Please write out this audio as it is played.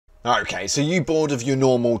Okay, so you bored of your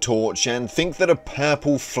normal torch and think that a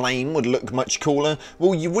purple flame would look much cooler?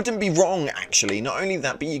 Well, you wouldn't be wrong, actually. Not only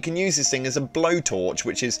that, but you can use this thing as a blowtorch,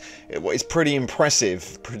 which is pretty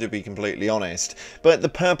impressive, to be completely honest. But the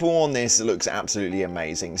purple on this looks absolutely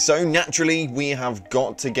amazing. So naturally, we have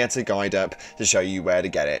got to get a guide up to show you where to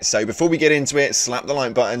get it. So before we get into it, slap the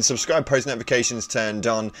like button, subscribe, post notifications turned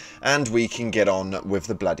on, and we can get on with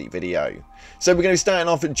the bloody video. So we're going to be starting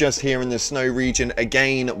off just here in the snow region.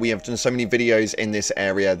 Again, we have done so many videos in this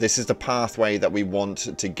area. This is the pathway that we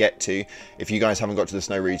want to get to. If you guys haven't got to the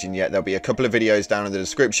snow region yet, there'll be a couple of videos down in the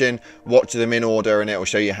description. Watch them in order and it will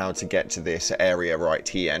show you how to get to this area right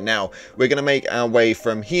here. Now, we're going to make our way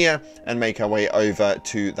from here and make our way over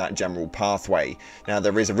to that general pathway. Now,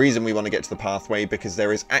 there is a reason we want to get to the pathway, because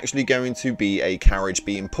there is actually going to be a carriage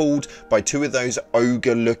being pulled by two of those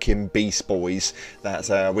ogre-looking beast boys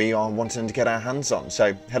that we are wanting to get our hands on.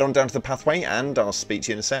 So head on down to the pathway and I'll speak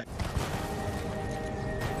to you in a sec.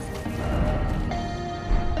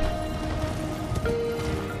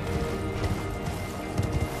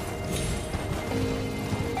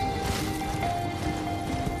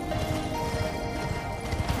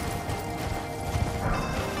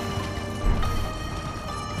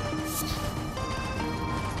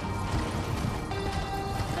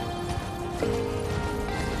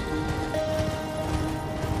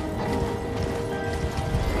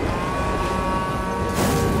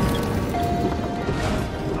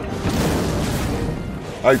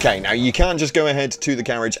 Okay, now you can't just go ahead to the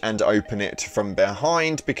garage and open it from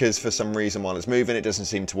behind, because for some reason while it's moving it doesn't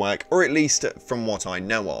seem to work, or at least from what I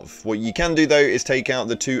know of. What you can do though is take out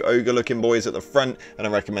the two ogre looking boys at the front, and I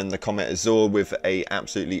recommend the Comet Azure with a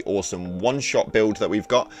absolutely awesome one-shot build that we've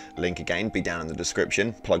got. Link again be down in the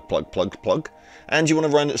description. Plug, plug, plug, plug. And you want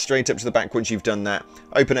to run straight up to the back once you've done that,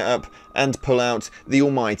 open it up and pull out the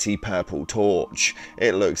almighty purple torch.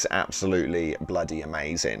 It looks absolutely bloody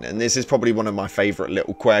amazing, and this is probably one of my favourite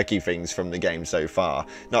little quirky things from the game so far.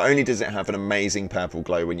 Not only does it have an amazing purple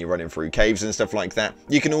glow when you're running through caves and stuff like that,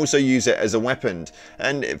 you can also use it as a weapon,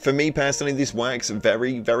 and for me personally this works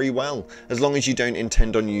very, very well, as long as you don't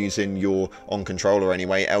intend on using your on controller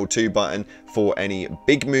anyway L2 button for any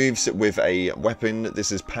big moves with a weapon.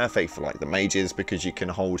 This is perfect for like the mages, because you can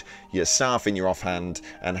hold your staff in your offhand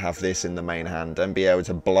and have this in the main hand and be able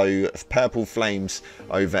to blow purple flames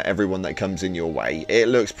over everyone that comes in your way. It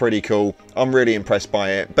looks pretty cool. I'm really impressed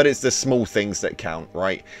by it, but it's the small things that count,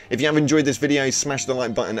 right? If you have enjoyed this video, smash the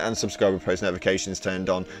like button and subscribe with post notifications turned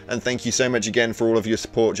on, and thank you so much again for all of your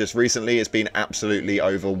support just recently. It's been absolutely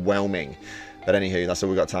overwhelming. But anywho, that's all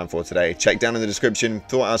we've got time for today. Check down in the description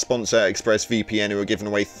for our sponsor, ExpressVPN, who are giving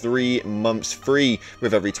away 3 months free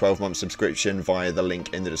with every 12-month subscription via the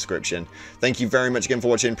link in the description. Thank you very much again for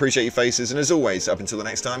watching. Appreciate your faces. And as always, up until the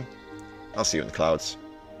next time, I'll see you in the clouds.